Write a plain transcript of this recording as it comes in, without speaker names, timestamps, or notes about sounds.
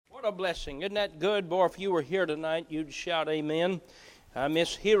What a blessing. Isn't that good? Boy, if you were here tonight, you'd shout amen. I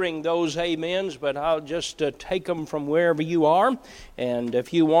miss hearing those amens, but I'll just take them from wherever you are. And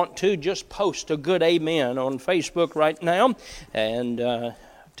if you want to, just post a good amen on Facebook right now. And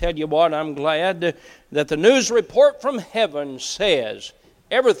tell you what, I'm glad that the news report from heaven says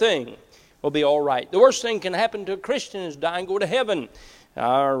everything will be all right. The worst thing can happen to a Christian is die and go to heaven.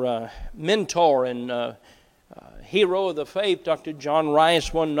 Our mentor and hero of the faith, Dr. John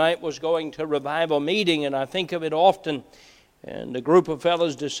Rice, one night was going to a revival meeting, and I think of it often. And a group of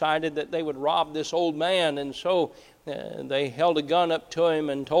fellows decided that they would rob this old man, and so they held a gun up to him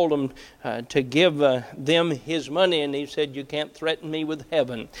and told him to give them his money, and he said, "You can't threaten me with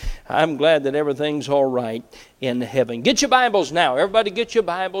heaven." I'm glad that everything's all right in heaven. Get your Bibles now. Everybody get your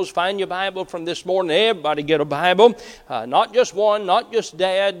Bibles. Find your Bible from this morning. Everybody get a Bible. Not just one, not just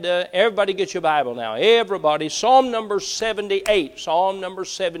Dad. Everybody get your Bible now. Everybody. Psalm number 78. Psalm number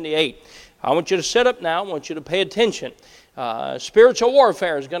 78. I want you to sit up now. I want you to pay attention. Spiritual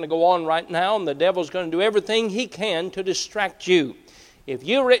warfare is going to go on right now, and the devil's going to do everything he can to distract you. If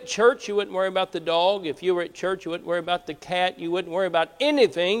you were at church, you wouldn't worry about the dog. If you were at church, you wouldn't worry about the cat. You wouldn't worry about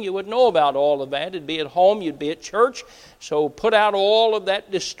anything. You wouldn't know about all of that. It'd be at home. You'd be at church. So put out all of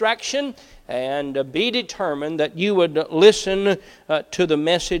that distraction and be determined that you would listen to the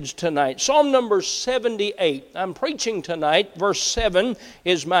message tonight. Psalm number 78. I'm preaching tonight. Verse 7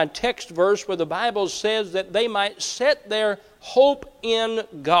 is my text verse where the Bible says that they might set their hope in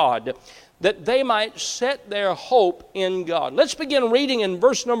God. That they might set their hope in God. Let's begin reading in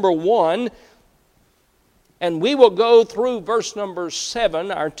verse number 1, and we will go through verse number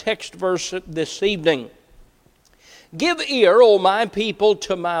 7, our text verse this evening. Give ear, O my people,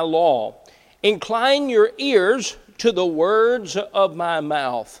 to my law. Incline your ears to the words of my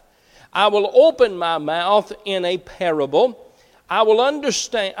mouth. I will open my mouth in a parable. I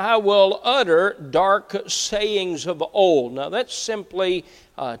will utter dark sayings of old. Now that's simply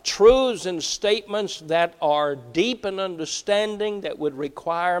truths and statements that are deep in understanding, that would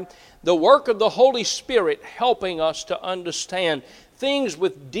require the work of the Holy Spirit helping us to understand things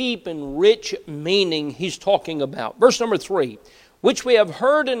with deep and rich meaning he's talking about. Verse number 3, which we have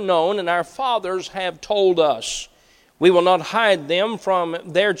heard and known, and our fathers have told us. We will not hide them from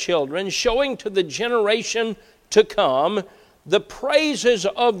their children, showing to the generation to come the praises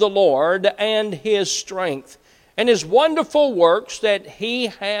of the Lord and His strength, and His wonderful works that He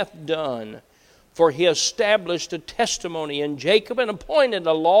hath done. For He established a testimony in Jacob and appointed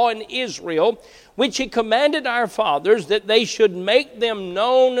a law in Israel, which He commanded our fathers that they should make them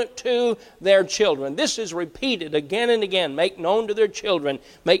known to their children. This is repeated again and again. Make known to their children.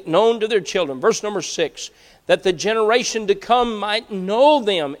 Make known to their children. Verse number 6, that the generation to come might know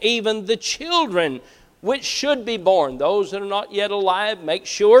them, even the children which should be born. Those that are not yet alive, make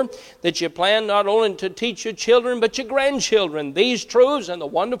sure that you plan not only to teach your children, but your grandchildren these truths and the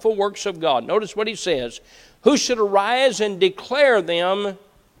wonderful works of God. Notice what he says. Who should arise and declare them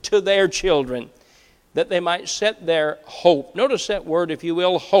to their children, that they might set their hope. Notice that word, if you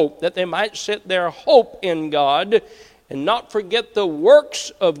will, hope. That they might set their hope in God and not forget the works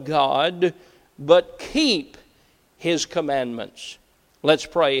of God, but keep His commandments. Let's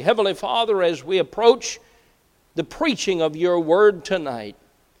pray. Heavenly Father, as we approach the preaching of your word tonight,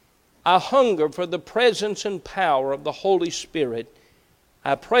 I hunger for the presence and power of the Holy Spirit.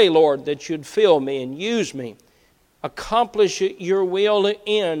 I pray, Lord, that you'd fill me and use me. Accomplish your will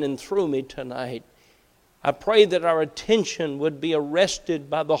in and through me tonight. I pray that our attention would be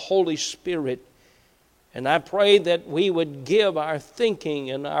arrested by the Holy Spirit. And I pray that we would give our thinking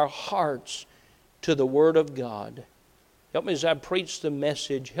and our hearts to the Word of God. Help me as I preach the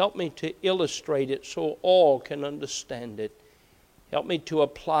message. Help me to illustrate it so all can understand it. Help me to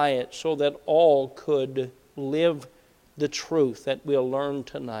apply it so that all could live the truth that we'll learn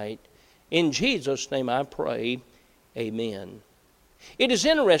tonight. In Jesus' name I pray, amen. It is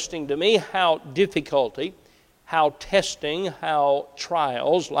interesting to me how difficulty, how testing, how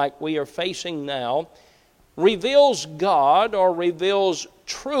trials like we are facing now reveals God or reveals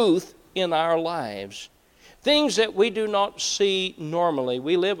truth in our lives. Things that we do not see normally.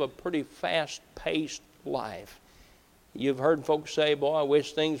 We live a pretty fast-paced life. You've heard folks say, boy, I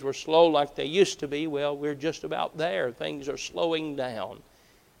wish things were slow like they used to be. Well, we're just about there. Things are slowing down.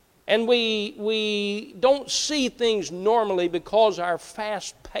 And we don't see things normally because of our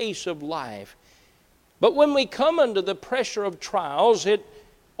fast pace of life. But when we come under the pressure of trials, it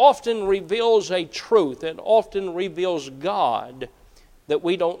often reveals a truth. It often reveals God that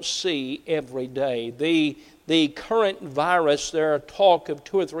we don't see every day. The the current virus, there are talk of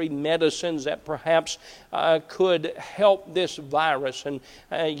 2 or 3 medicines that perhaps could help this virus and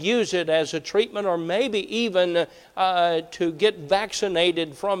use it as a treatment, or maybe even to get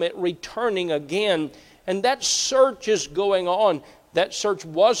vaccinated from it returning again. And that search is going on. That search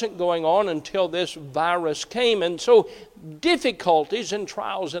wasn't going on until this virus came. And so difficulties and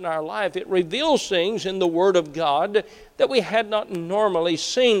trials in our life, it reveals things in the Word of God that we had not normally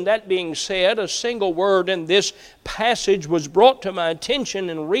seen. That being said, a single word in this passage was brought to my attention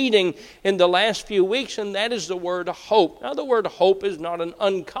in reading in the last few weeks, and that is the word hope. Now, the word hope is not an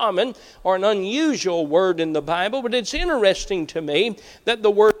uncommon or an unusual word in the Bible, but it's interesting to me that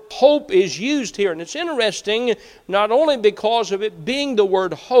the word hope is used here. And it's interesting not only because of it being the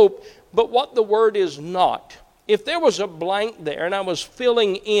word hope, but what the word is not. If there was a blank there and I was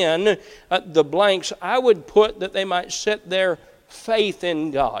filling in the blanks, I would put that they might set their faith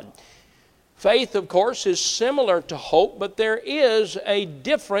in God. Faith, of course, is similar to hope, but there is a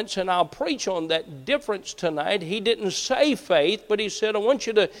difference, and I'll preach on that difference tonight. He didn't say faith, but he said, I want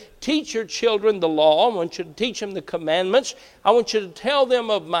you to teach your children the law. I want you to teach them the commandments. I want you to tell them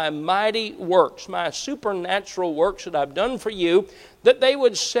of my mighty works, my supernatural works that I've done for you, that they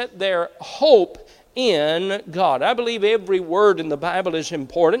would set their hope in God. I believe every word in the Bible is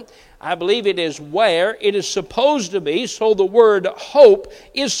important. I believe it is where it is supposed to be. So the word hope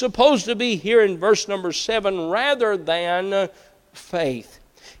is supposed to be here in verse number 7 rather than faith.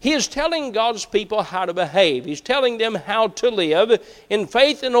 He is telling God's people how to behave. He's telling them how to live in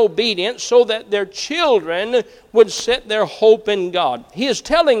faith and obedience so that their children would set their hope in God. He is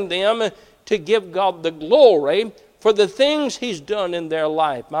telling them to give God the glory for the things He's done in their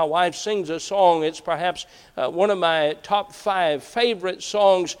life. My wife sings a song. It's perhaps one of my top 5 favorite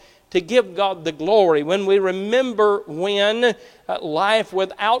songs, to give God the glory. When we remember when life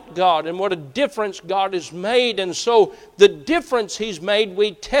without God and what a difference God has made. And so the difference He's made,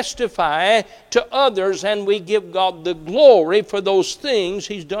 we testify to others and we give God the glory for those things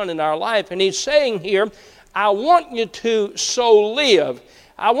He's done in our life. And He's saying here, I want you to so live.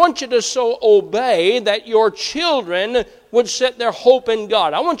 I want you to so obey that your children would set their hope in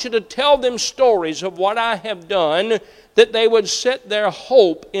God. I want you to tell them stories of what I have done, that they would set their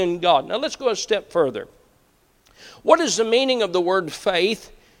hope in God. Now let's go a step further. What is the meaning of the word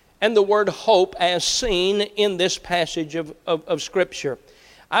faith and the word hope as seen in this passage of Scripture?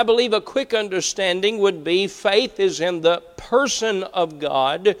 I believe a quick understanding would be faith is in the person of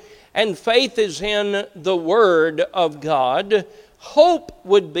God, and faith is in the Word of God. Hope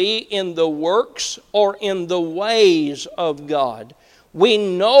would be in the works or in the ways of God. We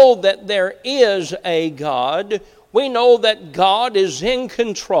know that there is a God. We know that God is in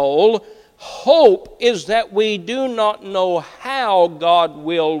control. Hope is that we do not know how God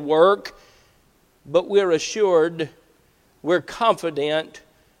will work, but we're assured, we're confident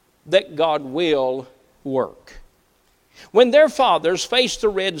that God will work. When their fathers faced the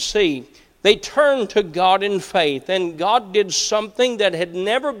Red Sea, they turned to God in faith, and God did something that had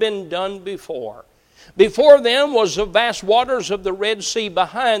never been done before. Before them was the vast waters of the Red Sea.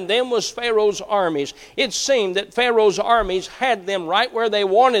 Behind them was Pharaoh's armies. It seemed that Pharaoh's armies had them right where they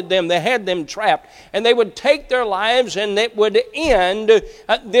wanted them. They had them trapped. And they would take their lives and it would end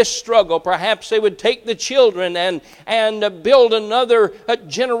this struggle. Perhaps they would take the children and build another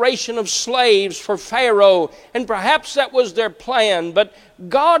generation of slaves for Pharaoh. And perhaps that was their plan. But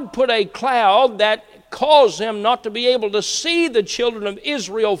God put a cloud that caused them not to be able to see the children of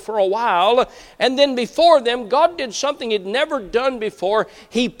Israel for a while. And then before them, God did something He'd never done before.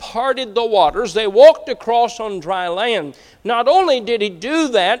 He parted the waters. They walked across on dry land. Not only did He do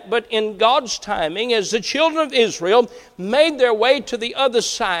that, but in God's timing, as the children of Israel made their way to the other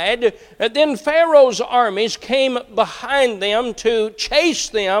side, then Pharaoh's armies came behind them to chase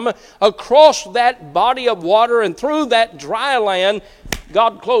them across that body of water and through that dry land.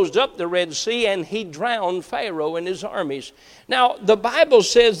 God closed up the Red Sea and He drowned Pharaoh and his armies. Now, the Bible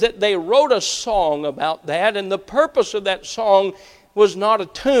says that they wrote a song about that, and the purpose of that song was not a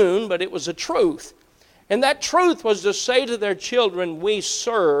tune, but it was a truth. And that truth was to say to their children, we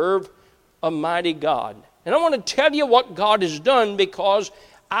serve a mighty God. And I want to tell you what God has done, because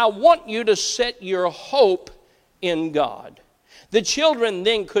I want you to set your hope in God. The children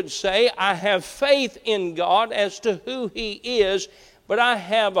then could say, I have faith in God as to who He is, but I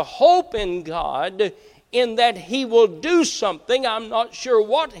have a hope in God in that He will do something. I'm not sure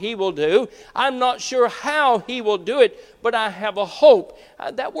what He will do. I'm not sure how He will do it. but I have a hope.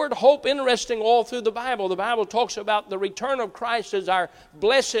 That word hope, interesting all through the Bible. The Bible talks about the return of Christ as our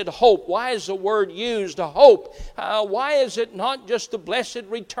blessed hope. Why is the word used, hope? Why is it not just the blessed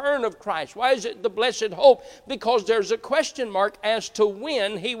return of Christ? Why is it the blessed hope? Because there's a question mark as to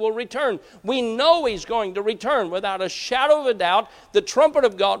when He will return. We know He's going to return without a shadow of a doubt. The trumpet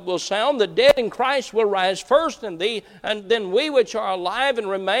of God will sound, the dead in Christ will rise first, and then we which are alive and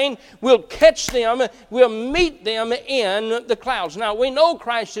remain will catch them, will meet them in the clouds. Now we know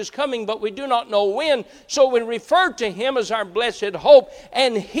Christ is coming, but we do not know when, so we refer to Him as our blessed hope.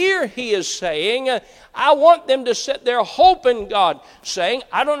 And here He is saying, I want them to set their hope in God, saying,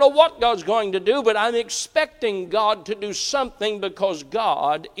 I don't know what God's going to do, but I'm expecting God to do something because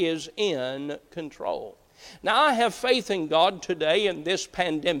God is in control. Now, I have faith in God today in this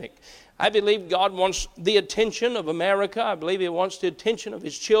pandemic. I believe God wants the attention of America. I believe He wants the attention of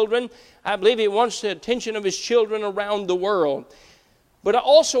His children. I believe He wants the attention of His children around the world. But I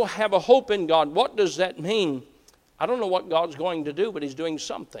also have a hope in God. What does that mean? I don't know what God's going to do, but He's doing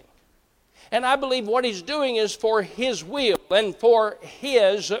something. And I believe what He's doing is for His will and for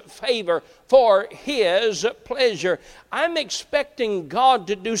His favor, for His pleasure. I'm expecting God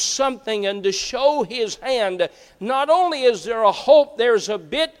to do something and to show His hand. Not only is there a hope, there's a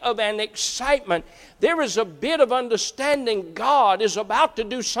bit of an excitement. There is a bit of understanding God is about to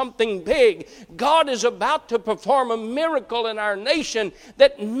do something big. God is about to perform a miracle in our nation,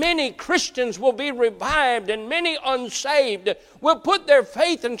 that many Christians will be revived and many unsaved will put their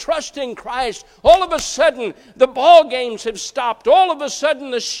faith and trust in Christ. All of a sudden, the ball games have stopped. All of a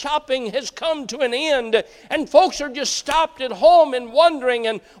sudden, the shopping has come to an end, and folks are just stopped at home and wondering,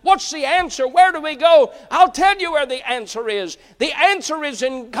 and what's the answer? Where do we go? I'll tell you where the answer is. The answer is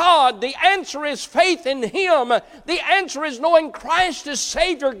in God. The answer is faith in Him. The answer is knowing Christ as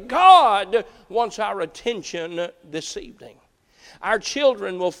Savior. God wants our attention this evening. Our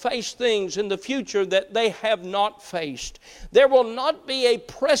children will face things in the future that they have not faced. There will not be a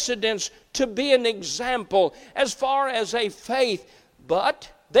precedence to be an example as far as a faith, but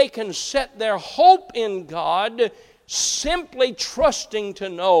they can set their hope in God, simply trusting to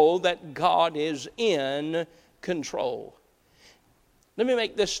know that God is in control. Let me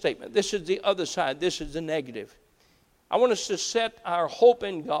make this statement. This is the other side. This is the negative. I want us to set our hope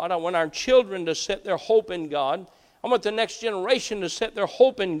in God. I want our children to set their hope in God. I want the next generation to set their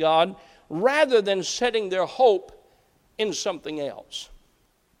hope in God rather than setting their hope in something else.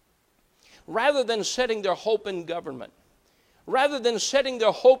 Rather than setting their hope in government. Rather than setting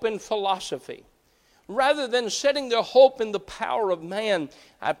their hope in philosophy. Rather than setting their hope in the power of man.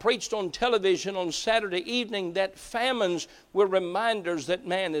 I preached on television on Saturday evening that famines were reminders that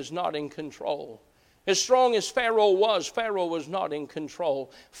man is not in control. As strong as Pharaoh was not in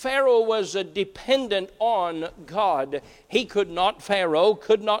control. Pharaoh was dependent on God. Pharaoh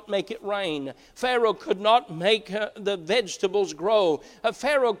could not make it rain. Pharaoh could not make the vegetables grow.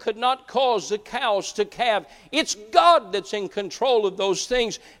 Pharaoh could not cause the cows to calve. It's God that's in control of those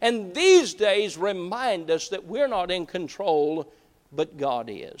things. And these days remind us that we're not in control, but God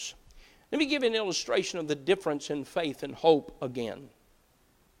is. Let me give you an illustration of the difference in faith and hope again.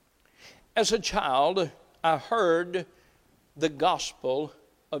 As a child, I heard the gospel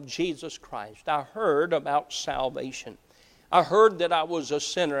of Jesus Christ. I heard about salvation. I heard that I was a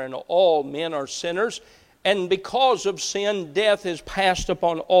sinner, and all men are sinners. And because of sin, death is passed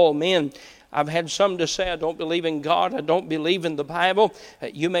upon all men. I've had some to say, I don't believe in God, I don't believe in the Bible.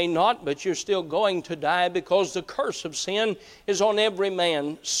 You may not, but you're still going to die because the curse of sin is on every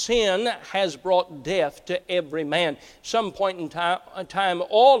man. Sin has brought death to every man. Some point in time,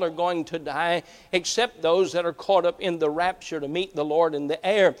 all are going to die except those that are caught up in the rapture to meet the Lord in the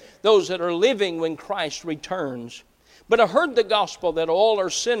air, those that are living when Christ returns. But I heard the gospel that all are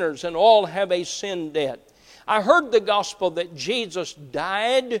sinners and all have a sin debt. I heard the gospel that Jesus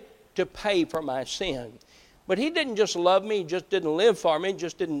died to pay for my sin. But He didn't just love me, He just didn't live for me, He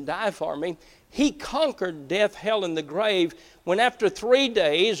just didn't die for me. He conquered death, hell, and the grave when after 3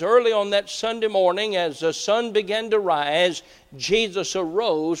 days, early on that Sunday morning, as the sun began to rise, Jesus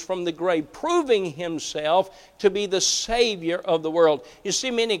arose from the grave, proving Himself to be the Savior of the world. You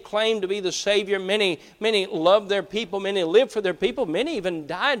see, many claim to be the Savior. Many love their people. Many live for their people. Many even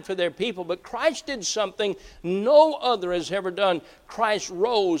died for their people. But Christ did something no other has ever done. Christ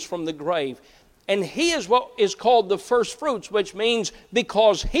rose from the grave. And He is what is called the first fruits, which means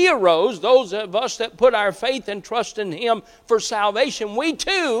because He arose, those of us that put our faith and trust in Him for salvation, we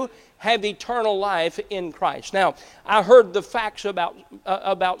too have eternal life in Christ. Now, I heard the facts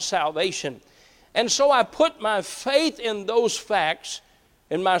about salvation. And so I put my faith in those facts,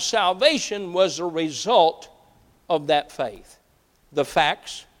 and my salvation was a result of that faith. The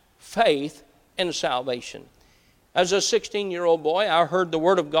facts, faith, and salvation. As a 16-year-old boy, I heard the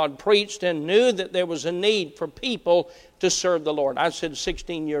Word of God preached and knew that there was a need for people to serve the Lord. I said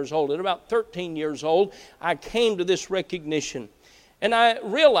 16 years old. At about 13 years old, I came to this recognition. And I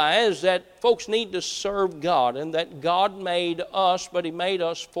realized that folks need to serve God and that God made us, but He made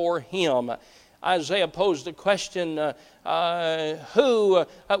us for Him. Isaiah posed the question, who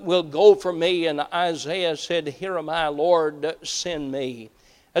will go for me? And Isaiah said, here am I, Lord, send me.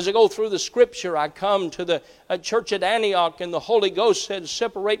 As I go through the Scripture, I come to the church at Antioch, and the Holy Ghost said,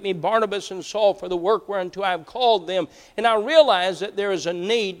 separate me, Barnabas and Saul, for the work whereunto I have called them. And I realized that there is a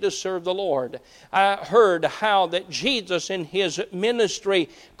need to serve the Lord. I heard how that Jesus in His ministry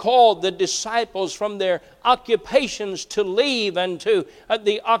called the disciples from their occupations to leave and to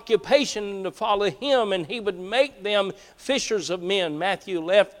the occupation to follow Him, and He would make them fishers of men. Matthew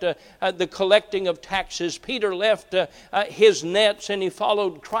left the collecting of taxes. Peter left his nets, and he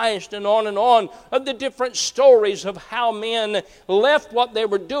followed Christ, and on of the different stories of how men left what they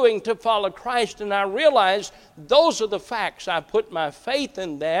were doing to follow Christ. And I realized those are the facts. I put my faith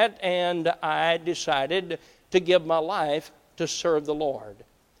in that, and I decided to give my life to serve the Lord.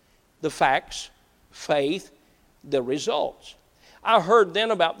 The facts, faith, the results. I heard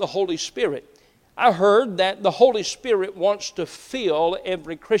then about the Holy Spirit. I heard that the Holy Spirit wants to fill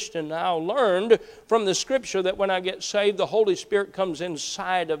every Christian. I learned from the Scripture that when I get saved, the Holy Spirit comes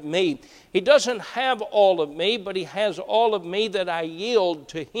inside of me. He doesn't have all of me, but He has all of me that I yield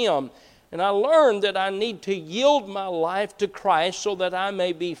to Him. And I learned that I need to yield my life to Christ so that I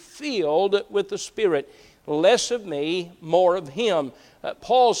may be filled with the Spirit. Less of me, more of Him.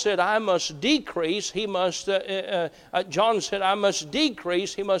 Paul said, I must decrease. John said, I must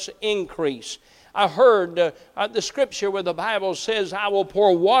decrease. He must increase. I heard the Scripture where the Bible says, I will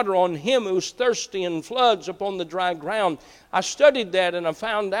pour water on him who's thirsty and floods upon the dry ground. I studied that, and I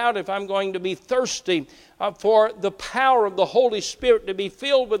found out if I'm going to be thirsty for the power of the Holy Spirit, to be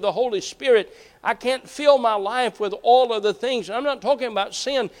filled with the Holy Spirit, I can't fill my life with all of the things. I'm not talking about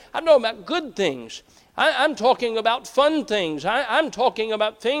sin. I'm talking about good things. I'm talking about fun things. I'm talking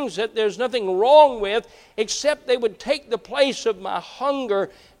about things that there's nothing wrong with, except they would take the place of my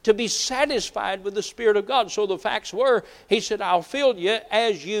hunger to be satisfied with the Spirit of God. So the facts were, He said, I'll fill you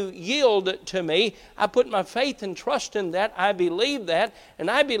as you yield to me. I put my faith and trust in that. I believe that. And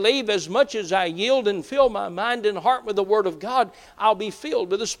I believe as much as I yield and fill my mind and heart with the Word of God, I'll be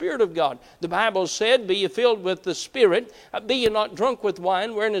filled with the Spirit of God. The Bible said, be ye filled with the Spirit. Be ye not drunk with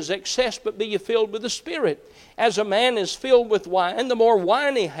wine, wherein is excess, but be ye filled with the Spirit. As a man is filled with wine, the more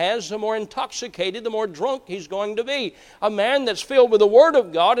wine he has, the more intoxicated, the more drunk he's going to be. A man that's filled with the Word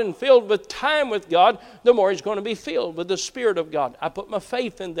of God and filled with time with God, the more he's going to be filled with the Spirit of God. I put my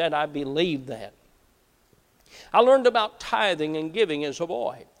faith in that. I believe that. I learned about tithing and giving as a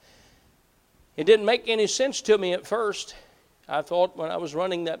boy. It didn't make any sense to me at first. I thought when I was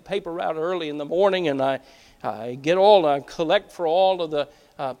running that paper route early in the morning, and I collect for all of the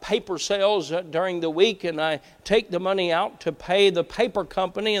paper sales during the week, and I take the money out to pay the paper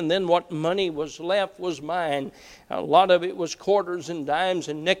company, and then what money was left was mine. A lot of it was quarters and dimes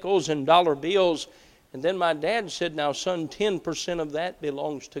and nickels and dollar bills. And then my dad said, now son, 10% of that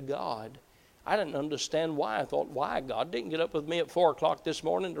belongs to God. I didn't understand why. I thought, why? God didn't get up with me at 4 o'clock this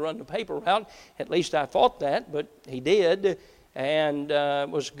morning to run the paper route. At least I thought that, but He did. And it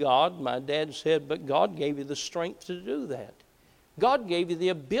was God. My dad said, but God gave you the strength to do that. God gave you the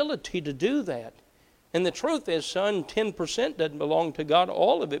ability to do that. And the truth is, son, 10% doesn't belong to God.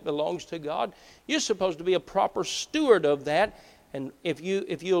 All of it belongs to God. You're supposed to be a proper steward of that. And if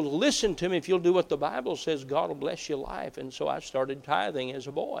you'll listen to me, if you'll do what the Bible says, God will bless your life. And so I started tithing as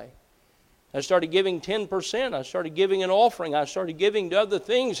a boy. I started giving 10%. I started giving an offering. I started giving to other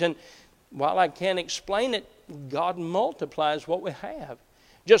things. And while I can't explain it, God multiplies what we have.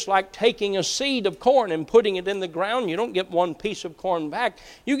 Just like taking a seed of corn and putting it in the ground, you don't get one piece of corn back.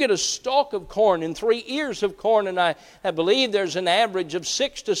 You get a stalk of corn and 3 ears of corn, and I believe there's an average of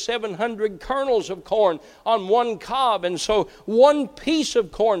 600 to 700 kernels of corn on one cob. And so one piece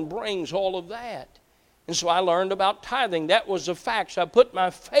of corn brings all of that. And so I learned about tithing. That was the facts. I put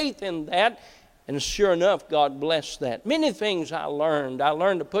my faith in that. And sure enough, God blessed that. Many things I learned. I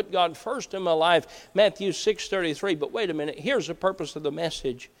learned to put God first in my life. Matthew 6:33. But wait a minute. Here's the purpose of the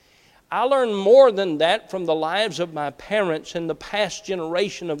message. I learned more than that from the lives of my parents and the past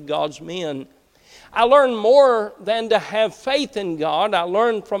generation of God's men. I learned more than to have faith in God. I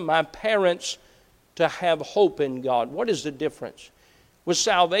learned from my parents to have hope in God. What is the difference? With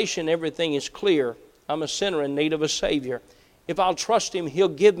salvation, everything is clear. I'm a sinner in need of a Savior. If I'll trust Him, He'll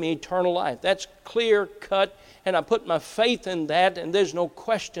give me eternal life. That's clear cut and I put my faith in that, and there's no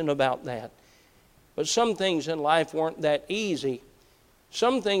question about that. But some things in life weren't that easy.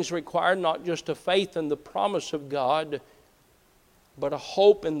 Some things required not just a faith in the promise of God, but a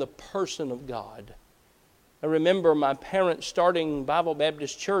hope in the person of God. I remember my parents starting Bible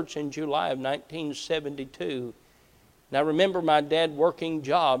Baptist Church in July of 1972. And I remember my dad working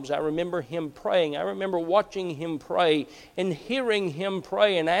jobs. I remember him praying. I remember watching him pray and hearing him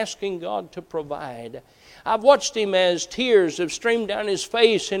pray and asking God to provide. I've watched him as tears have streamed down his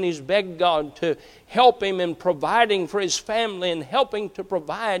face and he's begged God to help him in providing for his family and helping to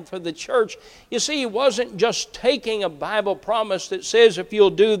provide for the church. You see, he wasn't just taking a Bible promise that says if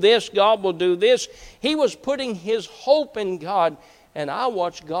you'll do this, God will do this. He was putting his hope in God, and I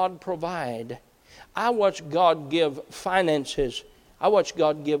watched God provide. I watched God give finances. I watched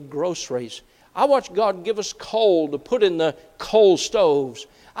God give groceries. I watched God give us coal to put in the coal stoves.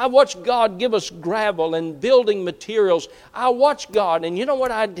 I watched God give us gravel and building materials. I watched God, and you know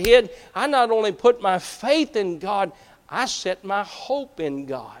what I did? I not only put my faith in God, I set my hope in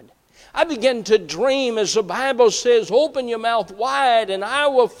God. I began to dream, as the Bible says, open your mouth wide and I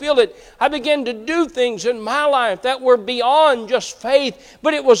will fill it. I began to do things in my life that were beyond just faith,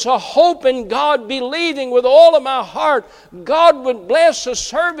 but it was a hope in God, believing with all of my heart God would bless a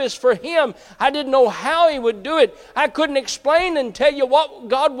service for Him. I didn't know how He would do it. I couldn't explain and tell you what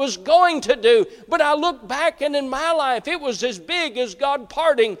God was going to do, but I look back, and in my life it was as big as God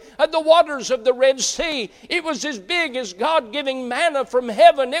parting the waters of the Red Sea. It was as big as God giving manna from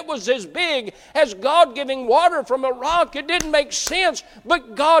heaven. It was as big as God giving water from a rock. It didn't make sense,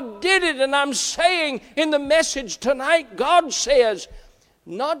 but God did it. And I'm saying in the message tonight, God says,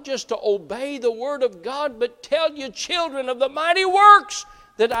 not just to obey the Word of God, but tell your children of the mighty works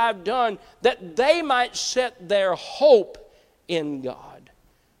that I've done, that they might set their hope in God.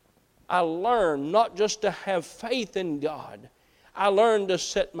 I learned not just to have faith in God, I learned to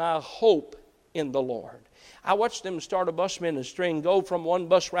set my hope in the Lord. I watched them start a bus ministry and go from one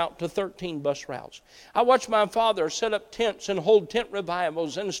bus route to 13 bus routes. I watched my father set up tents and hold tent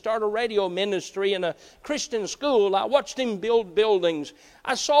revivals and start a radio ministry in a Christian school. I watched him build buildings.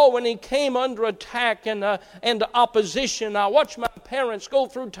 I saw when he came under attack and opposition. I watched my parents go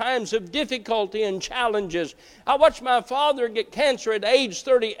through times of difficulty and challenges. I watched my father get cancer at age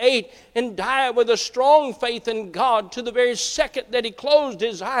 38 and die with a strong faith in God to the very second that he closed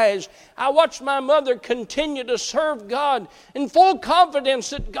his eyes. I watched my mother continue to serve God in full confidence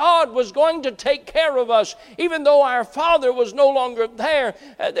that God was going to take care of us. Even though our father was no longer there,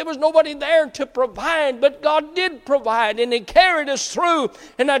 there was nobody there to provide, but God did provide, and He carried us through.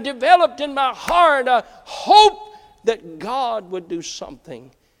 And I developed in my heart a hope that God would do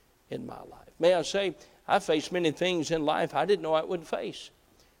something in my life. May I say, I faced many things in life I didn't know I would face.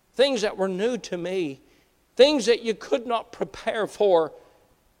 Things that were new to me. Things that you could not prepare for.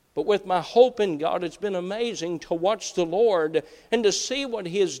 But with my hope in God, it's been amazing to watch the Lord and to see what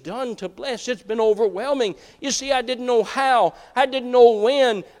He has done to bless. It's been overwhelming. You see, I didn't know how. I didn't know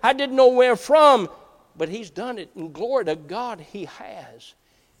when. I didn't know where from. But He's done it, and glory to God, He has.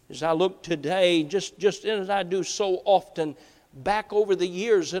 As I look today, just as I do so often, back over the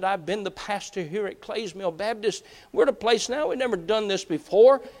years that I've been the pastor here at Clays Mill Baptist, we're at a place now, we've never done this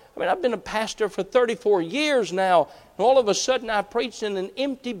before. I mean, I've been a pastor for 34 years now, and all of a sudden I preached in an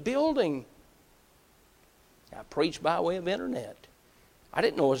empty building. I preached by way of internet. I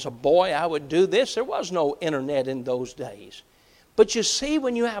didn't know as a boy I would do this. There was no internet in those days. But you see,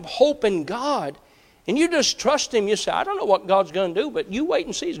 when you have hope in God, and you just trust Him, you say, I don't know what God's going to do, but you wait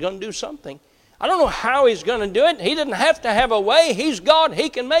and see. He's going to do something. I don't know how He's going to do it. He didn't have to have a way. He's God. He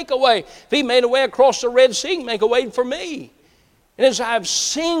can make a way. If He made a way across the Red Sea, He can make a way for me. And as I've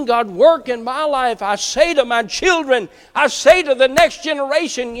seen God work in my life, I say to my children, I say to the next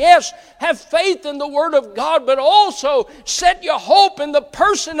generation, yes, have faith in the Word of God, but also set your hope in the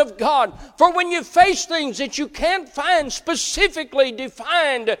person of God. For when you face things that you can't find specifically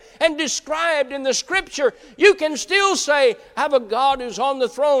defined and described in the Scripture, you can still say, I have a God who's on the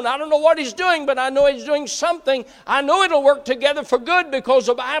throne. I don't know what He's doing, but I know He's doing something. I know it'll work together for good because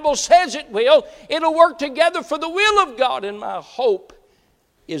the Bible says it will. It'll work together for the will of God, and my hope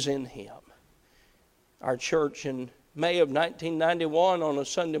is in Him. Our church in May of 1991 on a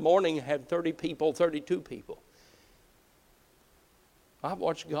Sunday morning had 30 people, 32 people. I've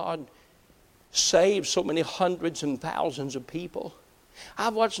watched God save so many hundreds and thousands of people.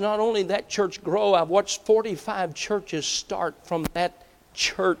 I've watched not only that church grow, I've watched 45 churches start from that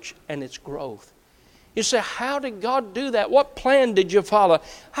church and its growth. You say, how did God do that? What plan did you follow?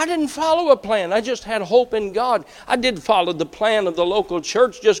 I didn't follow a plan. I just had hope in God. I did follow the plan of the local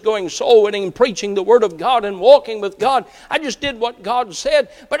church, just going soul winning and preaching the Word of God and walking with God. I just did what God said,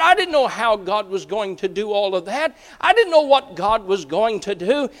 but I didn't know how God was going to do all of that. I didn't know what God was going to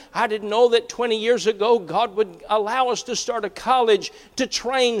do. I didn't know that 20 years ago God would allow us to start a college to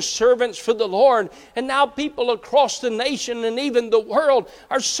train servants for the Lord. And now people across the nation and even the world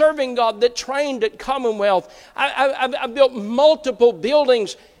are serving God that trained at Commonwealth. I built multiple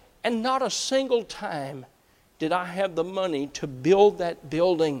buildings, and not a single time did I have the money to build that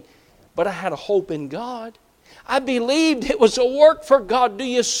building, but I had a hope in God. I believed it was a work for God. Do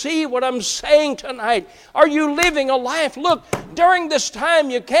you see what I'm saying tonight? Are you living a life? Look, during this time,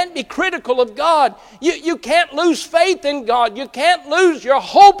 you can't be critical of God. You can't lose faith in God. You can't lose your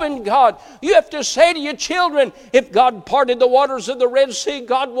hope in God. You have to say to your children, if God parted the waters of the Red Sea,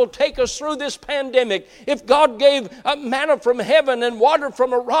 God will take us through this pandemic. If God gave manna from heaven and water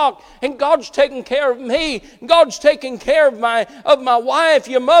from a rock, and God's taking care of me, God's taking care of my wife,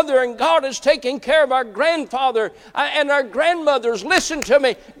 your mother, and God is taking care of our grandfather and our grandmothers. Listen to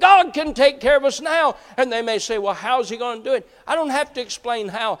me. God can take care of us now. And they may say, well, how's He going to do it? I don't have to explain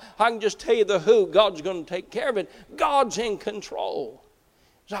how. I can just tell you the who. God's going to take care of it. God's in control.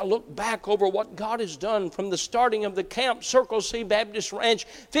 As I look back over what God has done from the starting of the camp, Circle C Baptist Ranch,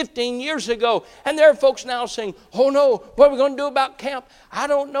 15 years ago, and there are folks now saying, oh no, what are we going to do about camp? I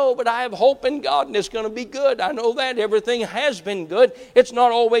don't know, but I have hope in God and it's going to be good. I know that. Everything has been good. It's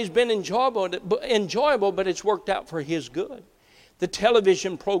not always been enjoyable, but it's worked out for His good. The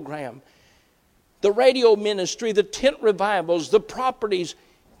television program, the radio ministry, the tent revivals, the properties.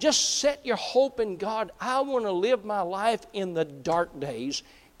 Just set your hope in God. I want to live my life in the dark days,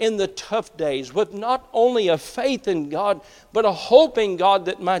 in the tough days, with not only a faith in God, but a hope in God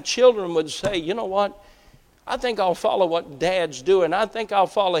that my children would say, you know what? I think I'll follow what Dad's doing. I think I'll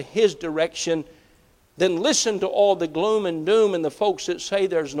follow his direction. Then listen to all the gloom and doom and the folks that say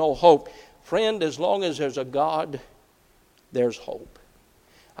there's no hope. Friend, as long as there's a God, there's hope.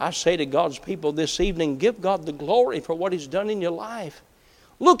 I say to God's people this evening, give God the glory for what He's done in your life.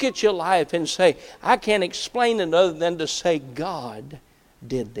 Look at your life and say, I can't explain it other than to say God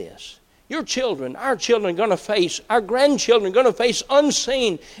did this. Your children, our children are going to face, our grandchildren are going to face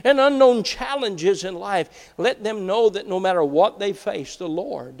unseen and unknown challenges in life. Let them know that no matter what they face, the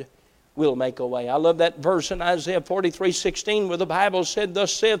Lord will make a way. I love that verse in Isaiah 43:16 where the Bible said,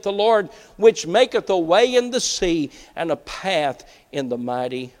 thus saith the Lord, which maketh a way in the sea and a path in the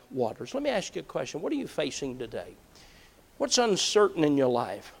mighty waters. Let me ask you a question. What are you facing today? What's uncertain in your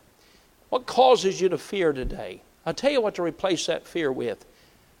life? What causes you to fear today? I'll tell you what to replace that fear with.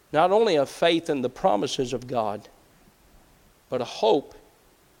 Not only a faith in the promises of God, but a hope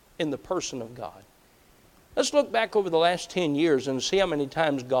in the person of God. Let's look back over the last 10 years and see how many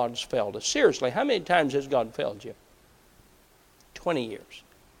times God's failed us. Seriously, how many times has God failed you? 20 years.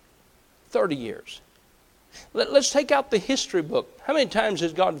 30 years. Let's take out the history book. How many times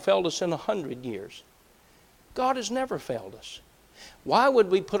has God failed us in 100 years? God has never failed us. Why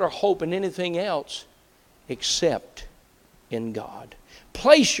would we put our hope in anything else except in God?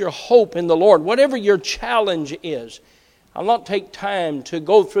 Place your hope in the Lord, whatever your challenge is. I'll not take time to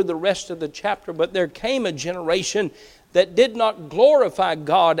go through the rest of the chapter, but there came a generation that did not glorify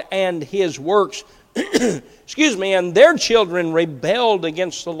God and His works. And their children rebelled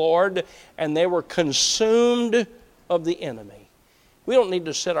against the Lord, and they were consumed of the enemy. We don't need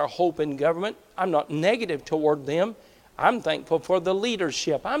to set our hope in government. I'm not negative toward them. I'm thankful for the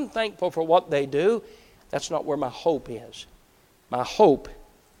leadership. I'm thankful for what they do. That's not where my hope is. My hope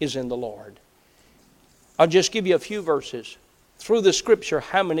is in the Lord. I'll just give you a few verses. Through the Scripture,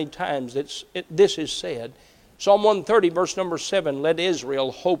 how many times this is said. Psalm 130, verse number 7, let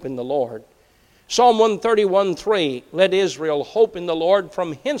Israel hope in the Lord. Psalm 131:3, let Israel hope in the Lord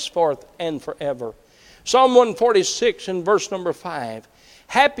from henceforth and forever. Psalm 146 and verse number 5,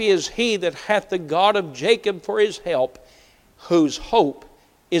 happy is he that hath the God of Jacob for his help, whose hope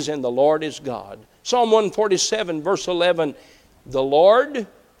is in the Lord his God. Psalm 147 verse 11, the Lord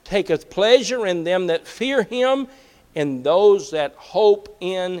taketh pleasure in them that fear Him, and those that hope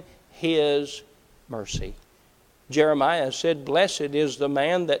in His mercy. Jeremiah said, blessed is the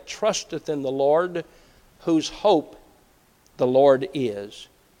man that trusteth in the Lord, whose hope the Lord is.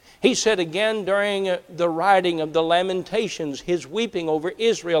 He said again during the writing of the Lamentations, his weeping over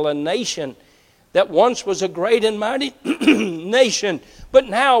Israel, a nation that once was a great and mighty nation, but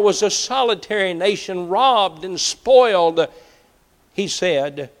now was a solitary nation, robbed and spoiled. He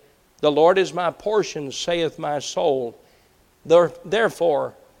said, the Lord is my portion, saith my soul.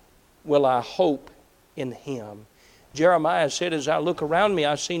 Therefore will I hope in Him. Jeremiah said, as I look around me,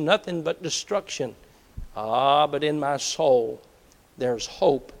 I see nothing but destruction. But in my soul, there's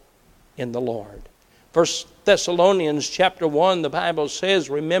hope in the Lord. 1 Thessalonians chapter 1, the Bible says,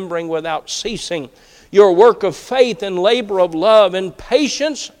 remembering without ceasing your work of faith and labor of love and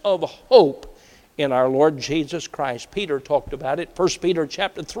patience of hope in our Lord Jesus Christ. Peter talked about it. 1 Peter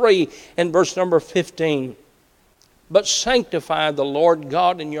chapter 3 and verse number 15. But sanctify the Lord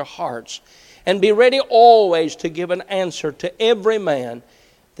God in your hearts, and be ready always to give an answer to every man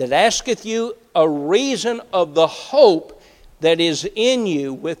that asketh you a reason of the hope that is in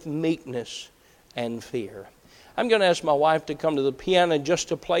you with meekness and fear. I'm going to ask my wife to come to the piano just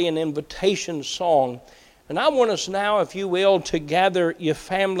to play an invitation song. And I want us now, if you will, to gather your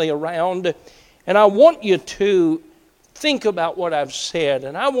family around. And I want you to think about what I've said.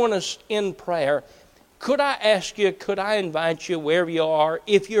 And I want us in prayer. Could I ask you, could I invite you wherever you are,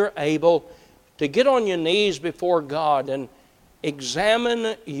 if you're able, to get on your knees before God and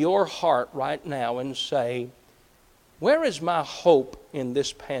examine your heart right now and say, where is my hope in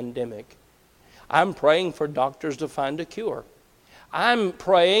this pandemic? I'm praying for doctors to find a cure. I'm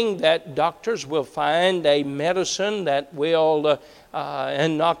praying that doctors will find a medicine that will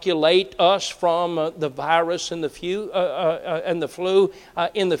inoculate us from the virus and the flu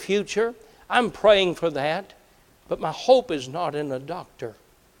in the future. I'm praying for that. But my hope is not in a doctor.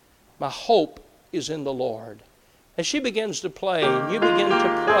 My hope is in the Lord. As she begins to play and you begin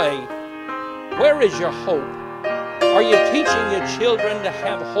to pray, where is your hope? Are you teaching your children to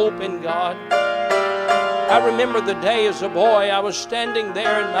have hope in God? I remember the day as a boy, I was standing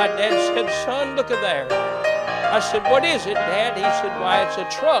there and my dad said, son, look at there. I said, what is it, Dad? He said, why, it's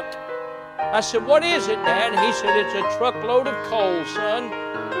a truck. I said, what is it, Dad? He said, it's a truckload of coal, son.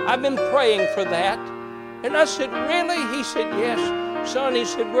 I've been praying for that. And I said, really? He said, yes. Son, he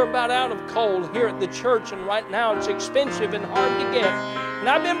said, we're about out of coal here at the church, and right now it's expensive and hard to get. And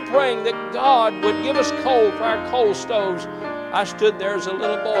I've been praying that God would give us coal for our coal stoves. I stood there as a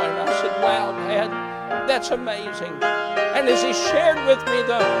little boy and I said, wow, Dad, that's amazing. And as he shared with me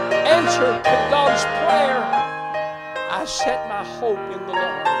the answer to God's prayer, I set my hope in the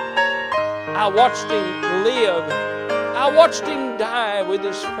Lord. I watched him live. I watched him die with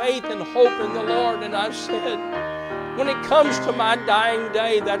his faith and hope in the Lord. And I said, when it comes to my dying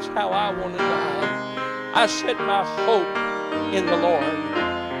day, that's how I want to die. I set my hope in the Lord.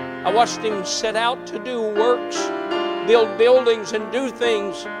 I watched him set out to do works, build buildings and do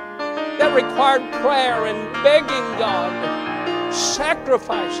things that required prayer and begging God,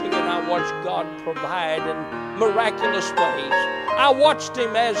 sacrificing, and I watched God provide in miraculous ways. I watched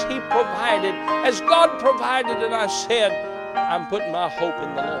him as he provided, as God provided, and I said, I'm putting my hope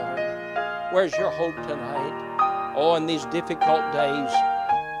in the Lord. Where's your hope tonight? Oh, in these difficult days,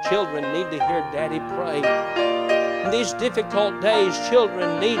 children need to hear Daddy pray. In these difficult days,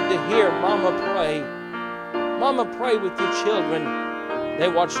 children need to hear Mama pray. Mama, pray with your children. They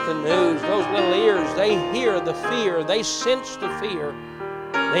watch the news. Those little ears, they hear the fear. They sense the fear.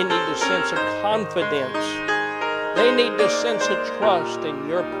 They need to sense a confidence. They need to sense a trust in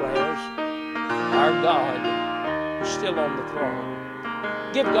your prayers. Our God is still on the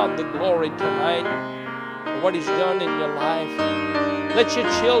throne. Give God the glory tonight for what He's done in your life. Let your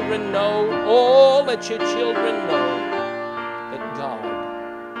children know, let your children know that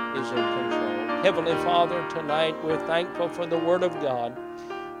God is in control. Heavenly Father, tonight we're thankful for the Word of God.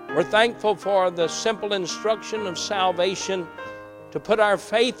 We're thankful for the simple instruction of salvation, to put our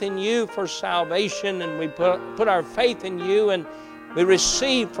faith in you for salvation, and we put our faith in you and we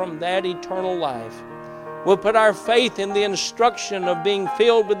receive from that eternal life. We'll put our faith in the instruction of being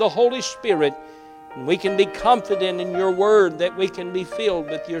filled with the Holy Spirit, and we can be confident in your word that we can be filled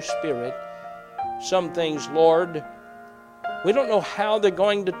with your Spirit. Some things, Lord, we don't know how they're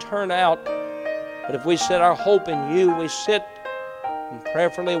going to turn out, but if we set our hope in you, we sit and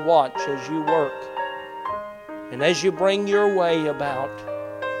prayerfully watch as you work. And as you bring your way about,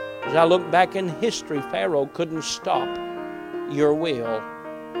 as I look back in history, Pharaoh couldn't stop your will.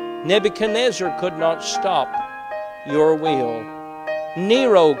 Nebuchadnezzar could not stop your will.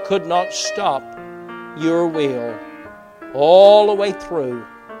 Nero could not stop your will. All the way through,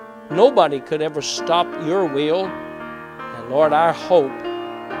 nobody could ever stop your will. And Lord, our hope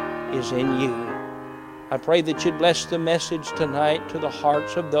is in you. I pray that you'd bless the message tonight to the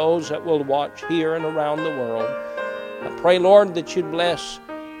hearts of those that will watch here and around the world. I pray, Lord, that you'd bless,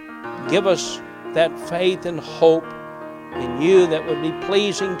 give us that faith and hope in you that would be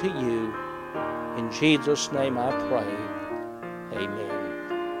pleasing to you. In Jesus' name I pray. Amen.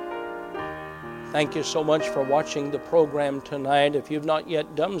 Thank you so much for watching the program tonight. If you've not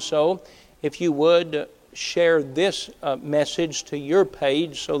yet done so, if you would share this message to your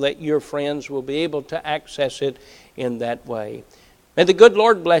page so that your friends will be able to access it in that way. May the good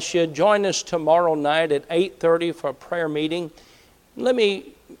Lord bless you. Join us tomorrow night at 8:30 for a prayer meeting. Let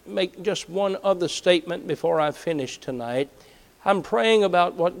me make just one other statement before I finish tonight. I'm praying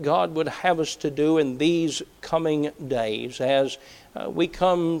about what God would have us to do in these coming days as we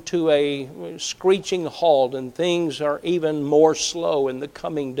come to a screeching halt and things are even more slow in the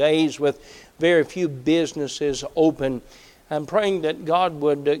coming days with very few businesses open. I'm praying that God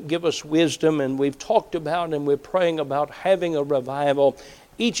would give us wisdom, and we've talked about and we're praying about having a revival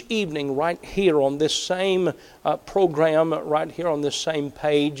each evening right here on this same program, right here on this same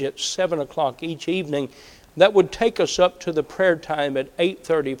page at 7 o'clock each evening. That would take us up to the prayer time at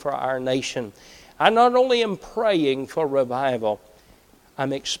 8:30 for our nation. I not only am praying for revival,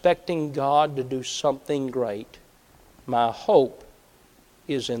 I'm expecting God to do something great. My hope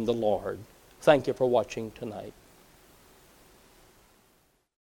is in the Lord. Thank you for watching tonight.